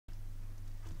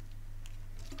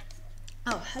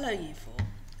Oh, hello Yr4,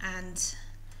 and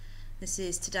this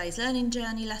is today's learning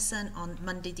journey lesson on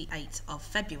Monday the 8th of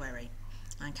February.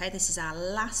 Okay, this is our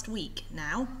last week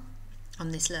now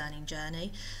on this learning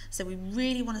journey, so we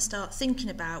really want to start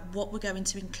thinking about what we're going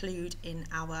to include in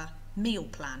our meal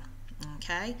plan.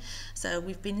 Okay, so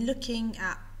we've been looking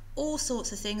at all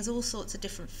sorts of things, all sorts of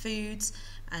different foods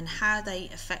and how they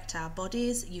affect our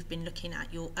bodies. You've been looking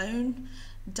at your own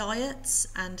diets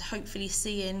and hopefully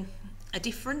seeing a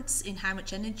difference in how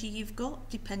much energy you've got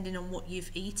depending on what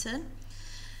you've eaten.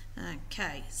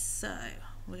 Okay, so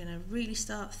we're going to really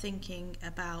start thinking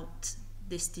about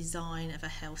this design of a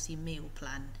healthy meal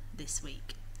plan this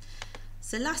week.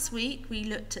 So last week we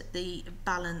looked at the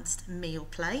balanced meal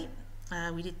plate.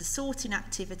 We did the sorting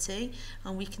activity,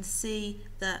 and we can see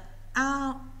that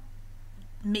our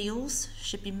meals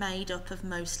should be made up of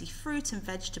mostly fruit and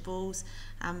vegetables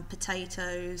and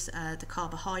potatoes, the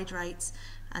carbohydrates,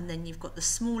 and then you've got the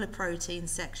smaller protein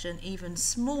section, even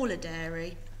smaller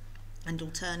dairy and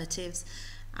alternatives,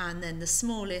 and then the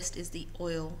smallest is the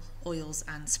oils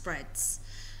and spreads.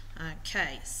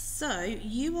 Okay, so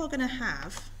you are going to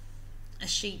have a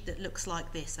sheet that looks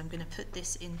like this. I'm going to put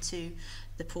this into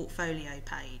the portfolio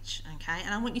page, okay,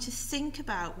 and I want you to think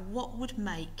about what would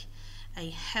make a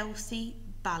healthy,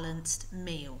 balanced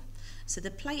meal. So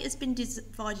the plate has been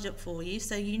divided up for you,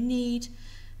 so you need,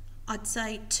 I'd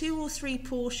say, 2 or 3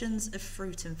 portions of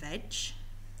fruit and veg,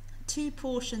 2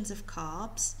 portions of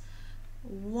carbs,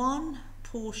 1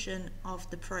 portion of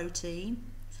the protein,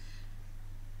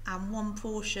 and 1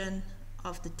 portion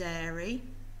of the dairy,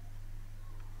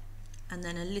 and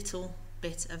then a little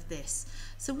bit of this.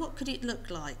 So what could it look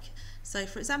like? So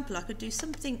for example, I could do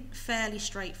something fairly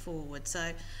straightforward.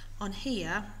 So on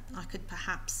here I could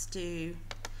perhaps do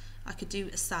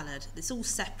a salad. It's all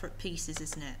separate pieces,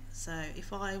 isn't it? So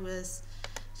if I was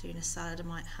doing a salad, I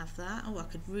might have that. Oh, I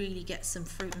could really get some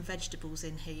fruit and vegetables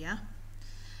in here.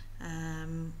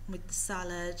 With the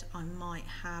salad I might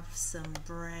have some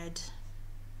bread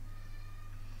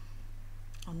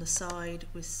on the side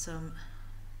with some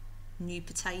new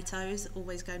potatoes that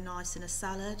always go nice in a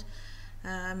salad.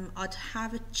 I'd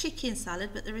have a chicken salad,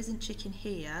 but there isn't chicken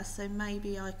here, so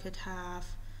maybe I could have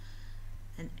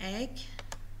an egg.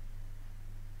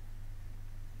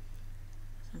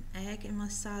 Some egg in my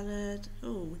salad.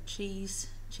 Oh, cheese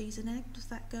and egg, does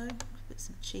that go? Put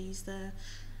some cheese there.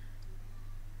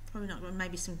 Probably not,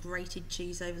 maybe some grated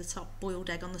cheese over the top, boiled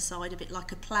egg on the side, a bit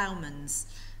like a ploughman's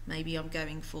maybe I'm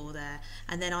going for there.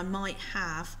 And then I might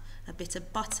have a bit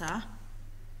of butter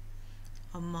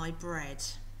on my bread.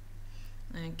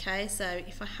 Okay, so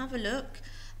if I have a look,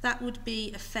 that would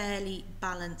be a fairly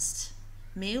balanced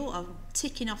meal. I'm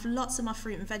ticking off lots of my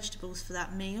fruit and vegetables for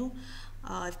that meal.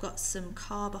 I've got some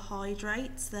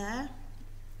carbohydrates there,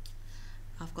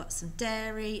 I've got some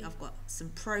dairy, I've got some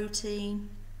protein,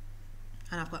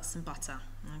 and I've got some butter.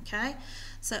 Okay,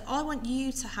 so I want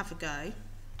you to have a go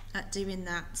at doing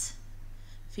that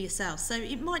for yourself. So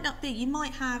it might not be, you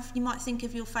might think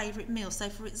of your favourite meal. So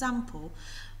for example,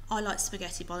 I like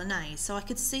spaghetti bolognese, so I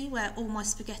could see where all my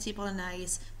spaghetti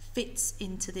bolognese fits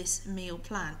into this meal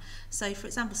plan. So for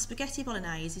example, spaghetti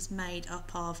bolognese is made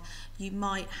up of, you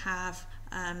might have,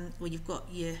 well, you've got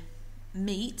your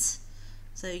meat,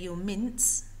 so your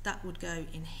mince, that would go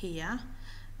in here.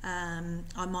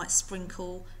 I might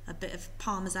sprinkle a bit of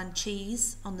Parmesan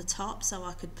cheese on the top, so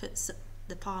I could put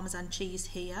the Parmesan cheese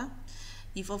here.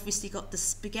 You've obviously got the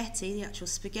spaghetti, the actual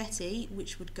spaghetti,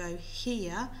 which would go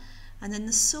here, and then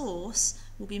the sauce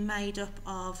will be made up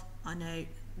of, I know,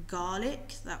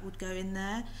 garlic, that would go in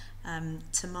there,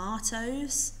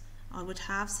 tomatoes I would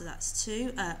have, so that's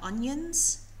 2,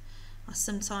 onions.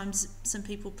 Sometimes some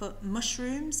people put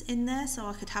mushrooms in there, so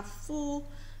I could have 4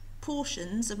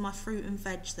 portions of my fruit and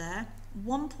veg there,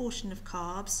 1 portion of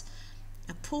carbs,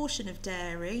 a portion of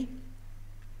dairy,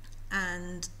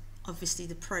 and obviously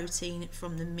the protein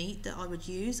from the meat that I would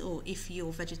use, or if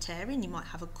you're vegetarian you might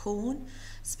have a corn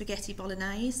spaghetti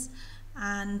bolognese,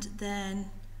 and then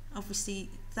obviously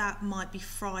that might be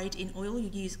fried in oil. You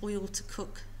use oil to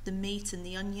cook the meat and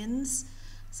the onions,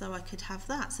 so I could have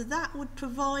that. So that would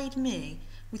provide me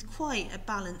with quite a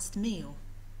balanced meal,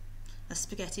 a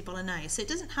spaghetti bolognese. So it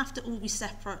doesn't have to all be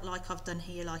separate like I've done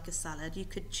here, like a salad. You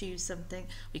could choose something,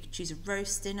 we could choose a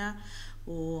roast dinner,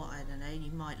 or I don't know,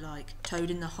 you might like toad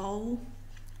in the hole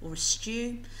or a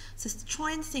stew. So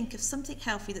try and think of something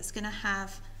healthy that's going to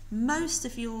have most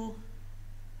of your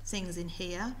things in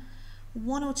here,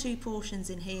 1 or 2 portions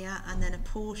in here, and then a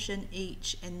portion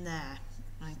each in there.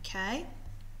 Okay,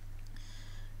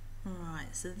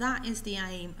 alright, so that is the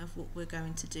aim of what we're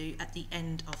going to do at the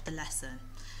end of the lesson.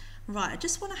 Right, I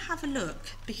just want to have a look,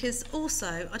 because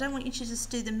also I don't want you to just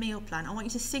do the meal plan. I want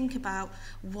you to think about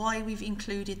why we've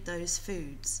included those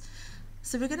foods.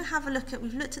 So we're going to have a look at,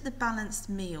 we've looked at the balanced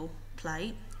meal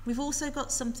plate. We've also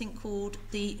got something called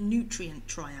the nutrient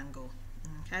triangle,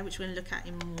 okay, which we're going to look at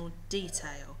in more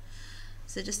detail.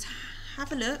 So just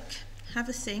have a look, have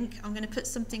a think. I'm going to put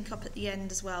something up at the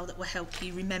end as well that will help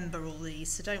you remember all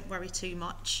these, so don't worry too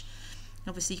much.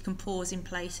 Obviously you can pause in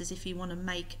places if you want to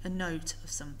make a note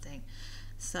of something.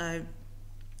 So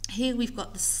here we've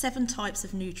got the 7 types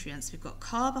of nutrients. We've got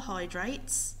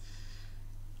carbohydrates,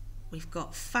 we've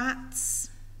got fats,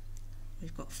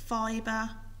 we've got fibre,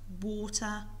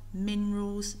 water,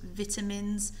 minerals,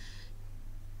 vitamins,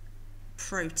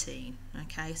 protein.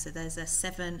 Okay, so there's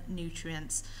 7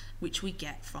 nutrients which we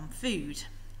get from food,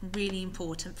 really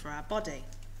important for our body,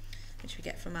 which we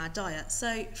get from our diet.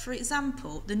 So for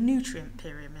example, the nutrient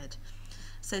pyramid.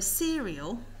 So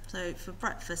cereal, so for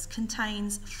breakfast,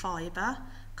 contains fibre,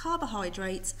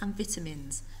 carbohydrates and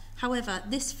vitamins. However,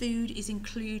 this food is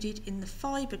included in the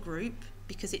fibre group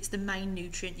because it's the main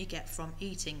nutrient you get from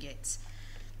eating it.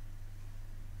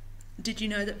 Did you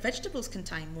know that vegetables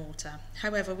contain water?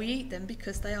 However, we eat them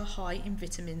because they are high in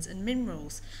vitamins and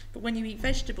minerals. But when you eat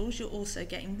vegetables, you're also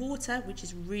getting water, which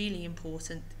is really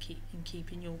important in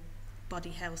keeping your body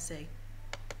healthy.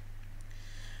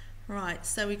 Right,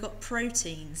 so we've got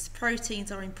proteins.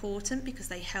 Proteins are important because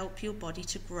they help your body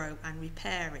to grow and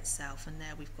repair itself. And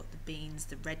there we've got the beans,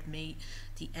 the red meat,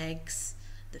 the eggs,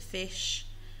 the fish.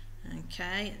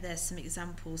 Okay, there's some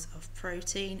examples of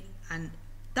protein, and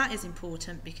that is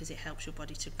important because it helps your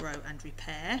body to grow and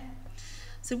repair.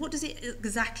 So what does it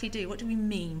exactly do? What do we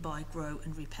mean by grow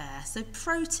and repair? So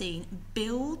protein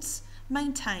builds,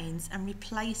 maintains and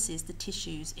replaces the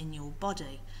tissues in your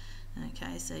body.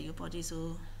 Okay, so your body's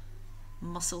all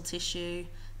muscle tissue,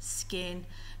 skin,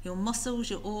 your muscles,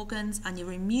 your organs and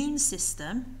your immune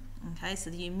system. Okay, so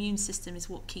the immune system is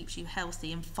what keeps you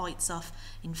healthy and fights off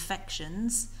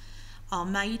infections, are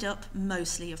made up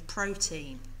mostly of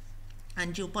protein.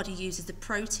 And your body uses the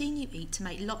protein you eat to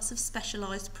make lots of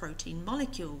specialised protein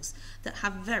molecules that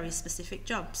have very specific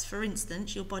jobs. For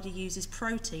instance, your body uses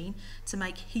protein to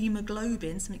make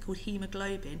hemoglobin, something called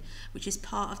hemoglobin, which is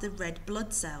part of the red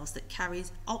blood cells that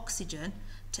carries oxygen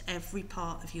to every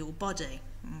part of your body.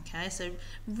 Okay, so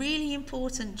really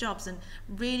important jobs, and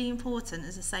really important,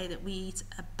 as I say, that we eat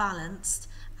a balanced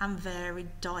and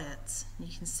varied diet.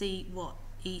 You can see what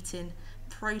eating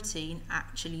protein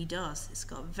actually does. It's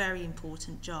got a very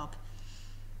important job.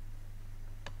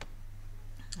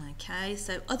 Okay,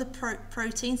 so other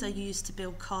proteins are used to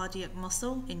build cardiac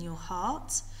muscle in your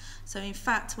heart. So in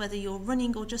fact, whether you're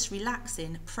running or just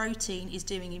relaxing, protein is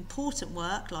doing important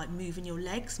work like moving your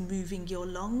legs, moving your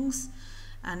lungs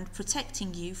and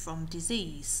protecting you from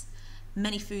disease.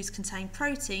 Many foods contain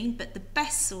protein, but the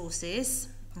best sources,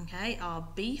 okay, are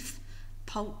beef,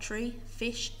 poultry,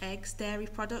 fish, eggs, dairy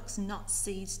products, nuts,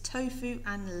 seeds, tofu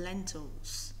and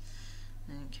lentils.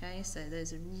 Okay, so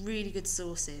those are really good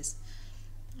sources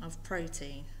of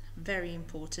protein. Very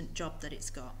important job that it's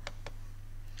got.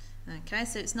 Okay,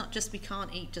 so it's not just we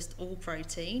can't eat just all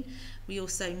protein, we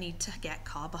also need to get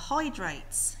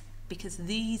carbohydrates because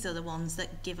these are the ones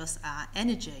that give us our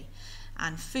energy.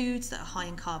 And foods that are high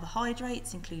in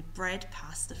carbohydrates include bread,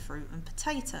 pasta, fruit and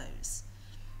potatoes.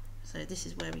 So this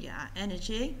is where we get our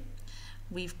energy.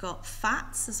 We've got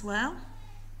fats as well.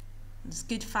 There's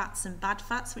good fats and bad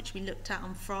fats, which we looked at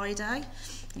on Friday.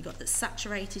 You've got the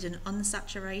saturated and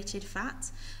unsaturated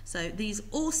fat. So these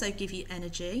also give you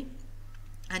energy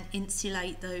and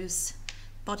insulate those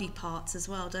body parts as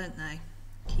well, don't they?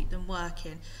 Keep them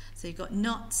working. So you've got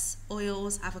nuts,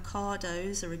 oils,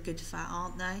 avocados are a good fat,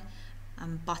 aren't they?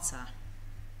 And butter.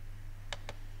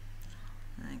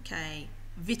 Okay,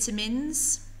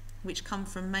 vitamins, which come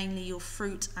from mainly your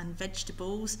fruit and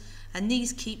vegetables, and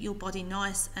these keep your body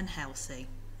nice and healthy.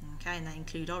 Okay, and they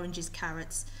include oranges,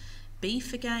 carrots,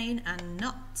 beef again, and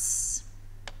nuts.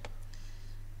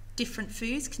 Different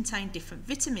foods contain different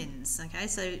vitamins. Okay,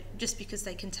 so just because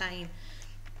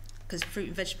fruit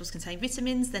and vegetables contain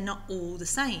vitamins, they're not all the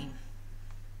same.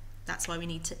 That's why we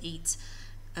need to eat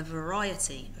a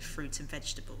variety of fruit and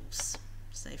vegetables.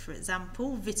 So for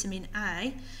example, vitamin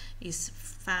A is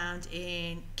found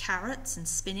in carrots and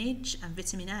spinach, and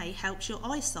vitamin A helps your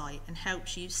eyesight and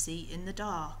helps you see in the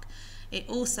dark. It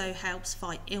also helps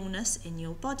fight illness in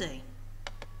your body.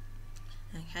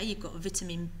 Okay, you've got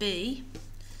vitamin B.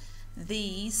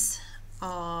 These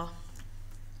are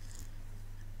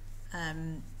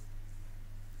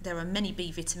there are many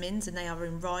B vitamins and they are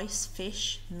in rice,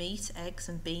 fish, meat, eggs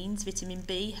and beans. Vitamin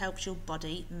B helps your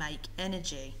body make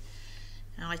energy.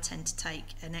 and I tend to take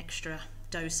an extra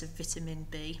dose of vitamin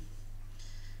B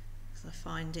because I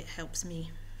find it helps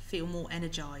me feel more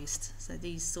energized. So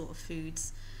these sort of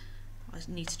foods I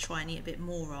need to try and eat a bit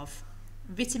more of.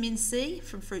 Vitamin C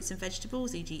from fruits and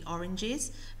vegetables, e.g.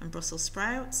 oranges and Brussels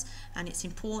sprouts, and it's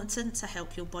important to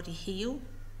help your body heal.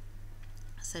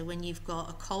 So when you've got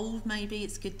a cold, maybe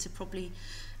it's good to probably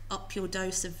up your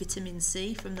dose of vitamin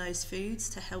C from those foods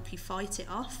to help you fight it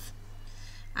off.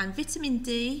 And vitamin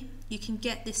D, you can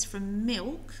get this from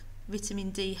milk.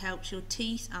 Vitamin D helps your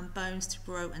teeth and bones to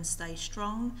grow and stay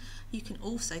strong. You can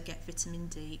also get vitamin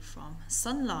D from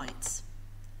sunlight,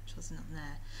 which wasn't up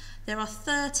there. There are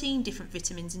 13 different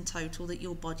vitamins in total that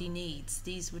your body needs.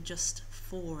 These were just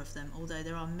 4 of them, although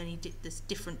there are many there's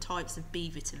different types of B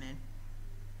vitamin,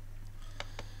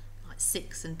 like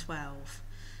 6 and 12.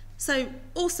 So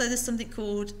also there's something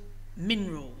called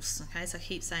minerals. Okay, so I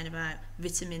keep saying about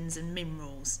vitamins and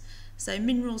minerals. So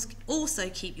minerals also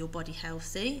keep your body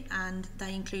healthy, and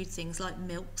they include things like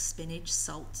milk, spinach,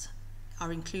 salt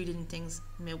are included in things,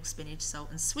 milk, spinach, salt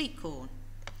and sweet corn.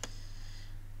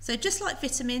 So just like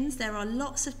vitamins, there are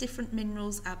lots of different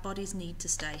minerals our bodies need to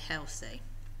stay healthy.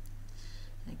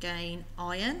 Again,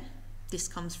 iron. This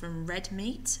comes from red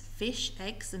meat, fish,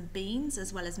 eggs and beans,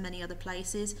 as well as many other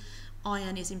places.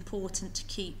 Iron is important to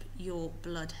keep your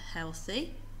blood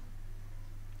healthy.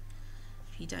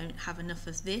 If you don't have enough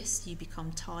of this, you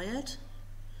become tired.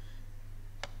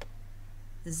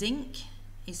 Zinc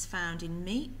is found in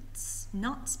meats,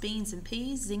 nuts, beans and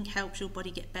peas. Zinc helps your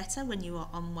body get better when you are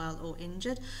unwell or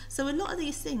injured. So a lot of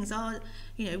these things are,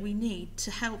 we need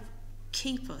to help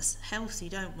keep us healthy,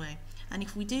 don't we? And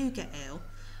if we do get ill,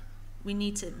 we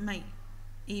need to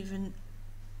be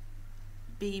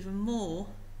even more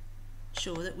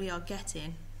sure that we are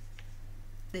getting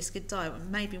this good diet.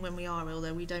 Maybe when we are ill,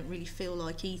 though, we don't really feel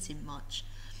like eating much,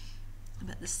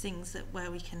 but there's things where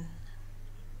we can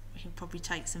probably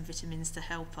take some vitamins to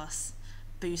help us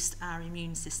boost our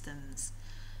immune systems.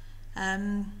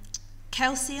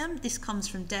 Calcium, this comes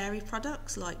from dairy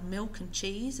products like milk and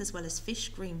cheese, as well as fish,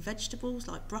 green vegetables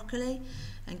like broccoli,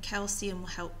 and calcium will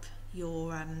help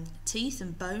your teeth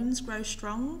and bones grow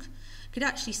strong. You could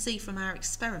actually see from our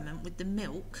experiment with the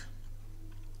milk,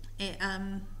 it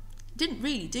didn't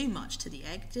really do much to the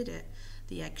egg, did it?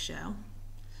 The eggshell,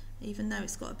 even though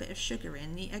it's got a bit of sugar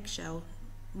in, the eggshell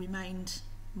remained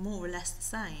more or less the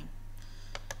same.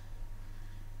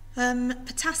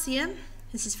 Potassium,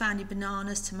 this is found in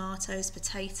bananas, tomatoes,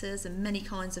 potatoes and many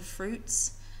kinds of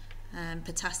fruits.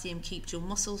 Potassium keeps your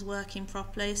muscles working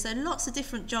properly. So lots of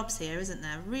different jobs here, isn't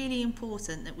there? Really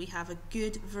important that we have a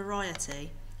good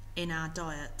variety in our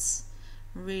diets.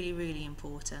 Really, really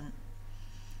important.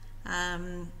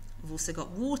 We've also got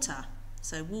water.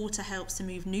 So water helps to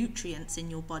move nutrients in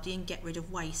your body and get rid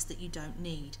of waste that you don't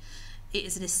need. It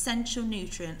is an essential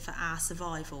nutrient for our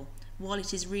survival. While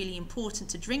it is really important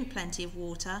to drink plenty of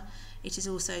water, it is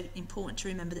also important to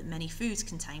remember that many foods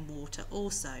contain water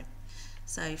also.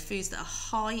 So foods that are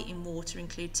high in water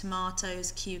include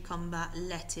tomatoes, cucumber,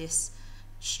 lettuce,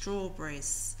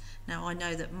 strawberries. Now I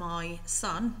know that my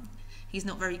son, he's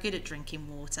not very good at drinking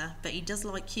water, but he does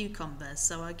like cucumbers,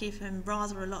 so I give him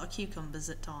rather a lot of cucumbers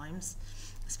at times,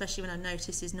 especially when I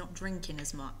notice he's not drinking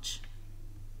as much.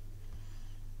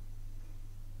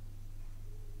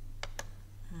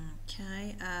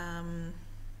 Okay,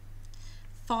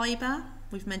 fibre,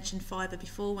 we've mentioned fibre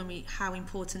before how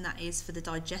important that is for the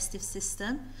digestive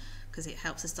system, because it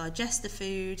helps us digest the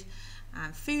food.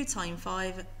 And foods high in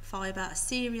fibre are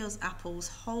cereals, apples,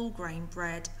 whole grain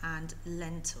bread and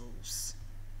lentils.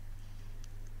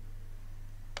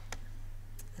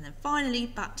 And then finally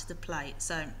back to the plate.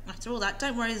 So after all that,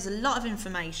 don't worry, there's a lot of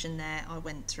information there I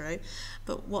went through,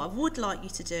 but what I would like you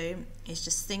to do is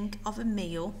just think of a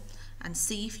meal and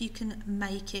see if you can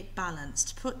make it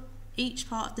balanced. Put each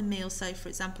part of the meal, so for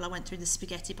example I went through the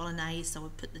spaghetti bolognese, so I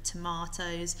would put the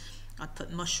tomatoes, I'd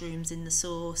put mushrooms in the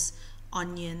sauce,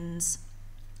 onions,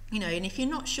 and if you're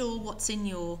not sure what's in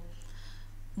your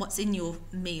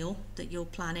meal that you're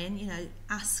planning,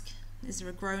 ask, is there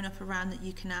a grown-up around that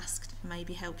you can ask to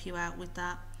maybe help you out with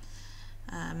that?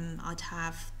 I'd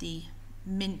have the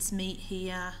mince meat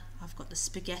here, I've got the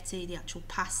spaghetti, the actual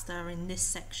pasta in this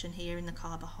section here in the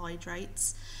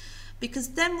carbohydrates. Because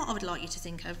then what I would like you to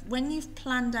think of, when you've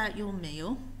planned out your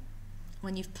meal,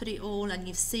 when you've put it all and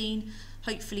you've seen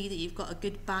hopefully that you've got a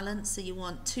good balance, so you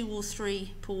want 2 or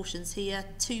 3 portions here,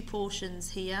 2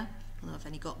 portions here, although I've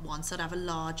only got 1, so I'd have a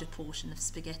larger portion of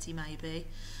spaghetti maybe,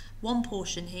 1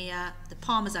 portion here, the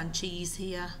Parmesan cheese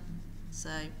here, so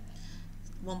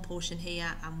 1 portion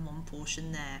here and 1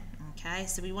 portion there, Okay,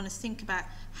 so we want to think about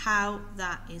how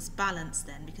that is balanced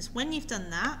then, because when you've done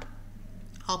that,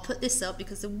 I'll put this up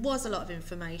because there was a lot of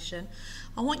information.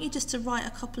 I want you just to write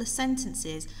a couple of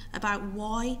sentences about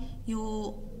why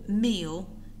your meal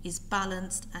is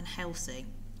balanced and healthy.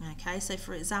 Okay, so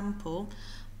for example,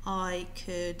 I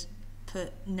could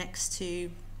put next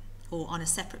to, or on a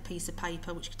separate piece of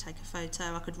paper, which could take a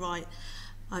photo, I could write,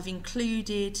 I've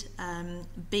included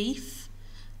beef.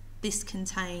 This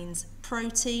contains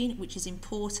protein, which is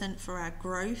important for our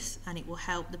growth, and it will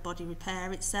help the body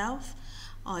repair itself.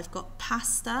 I've got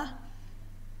pasta,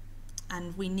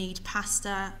 and we need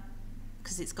pasta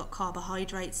because it's got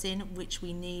carbohydrates in, which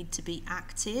we need to be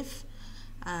active.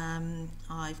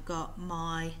 I've got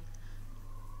my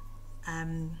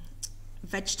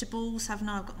vegetables, haven't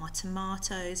I? I've got my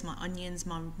tomatoes, my onions,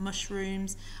 my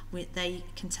mushrooms. They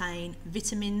contain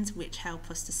vitamins which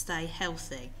help us to stay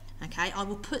healthy. Okay, I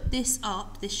will put this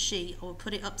up, this sheet, I will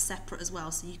put it up separate as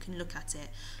well so you can look at it,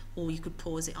 or you could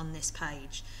pause it on this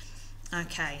page.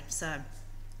 Okay, so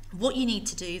what you need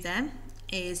to do then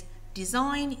is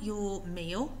design your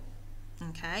meal,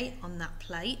 okay, on that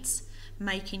plate,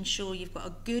 making sure you've got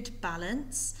a good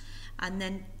balance, and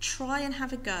then try and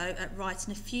have a go at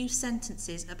writing a few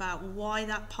sentences about why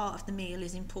that part of the meal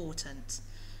is important.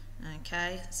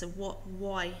 Okay, so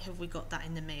why have we got that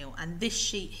in the meal? And this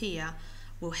sheet here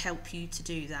will help you to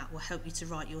do that, will help you to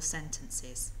write your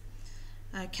sentences.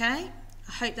 Okay,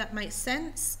 I hope that makes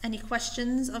sense. Any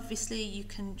questions, obviously you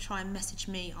can try and message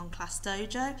me on Class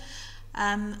Dojo.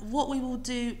 What we will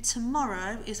do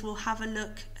tomorrow is we'll have a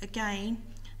look again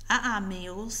at our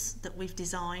meals that we've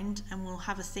designed, and we'll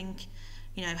have a think,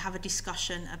 you know, have a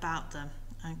discussion about them,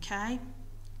 okay?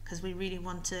 Because we really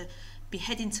want to be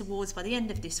heading towards, by the end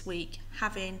of this week,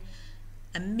 having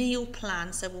a meal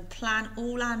plan. So we'll plan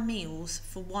all our meals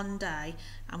for one day,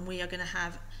 and we are going to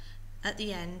have at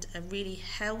the end a really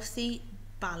healthy,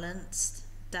 balanced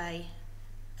day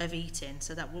of eating.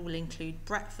 So that will include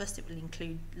breakfast, it will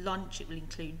include lunch, it will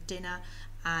include dinner,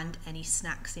 and any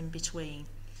snacks in between.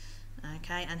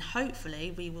 Okay, and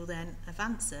hopefully we will then have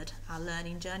answered our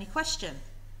learning journey question.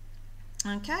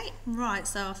 Okay, right,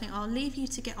 so I think I'll leave you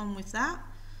to get on with that,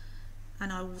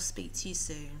 and I will speak to you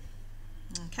soon.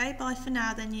 Okay, bye for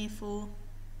now then, Year 4.